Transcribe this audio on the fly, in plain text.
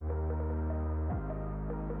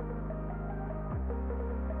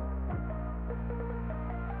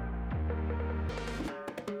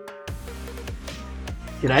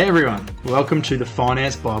G'day everyone, welcome to the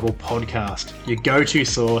Finance Bible podcast, your go-to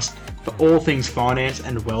source for all things finance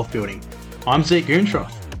and wealth building. I'm Zeke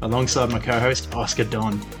Goontroth, alongside my co-host Oscar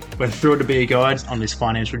Don. We're thrilled to be your guides on this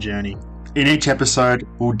financial journey. In each episode,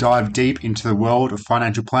 we'll dive deep into the world of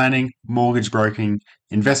financial planning, mortgage broking,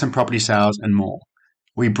 investment property sales, and more.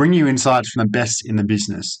 We bring you insights from the best in the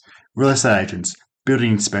business, real estate agents,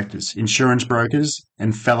 building inspectors, insurance brokers,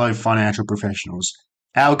 and fellow financial professionals.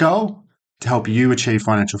 Our goal? To help you achieve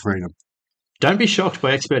financial freedom. Don't be shocked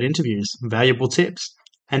by expert interviews, valuable tips,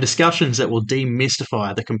 and discussions that will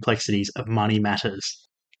demystify the complexities of money matters.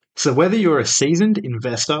 So whether you're a seasoned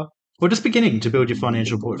investor or just beginning to build your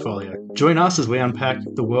financial portfolio, join us as we unpack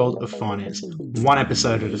the world of finance, one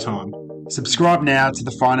episode at a time. Subscribe now to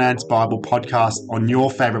the Finance Bible podcast on your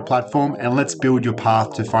favorite platform, and let's build your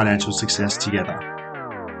path to financial success together.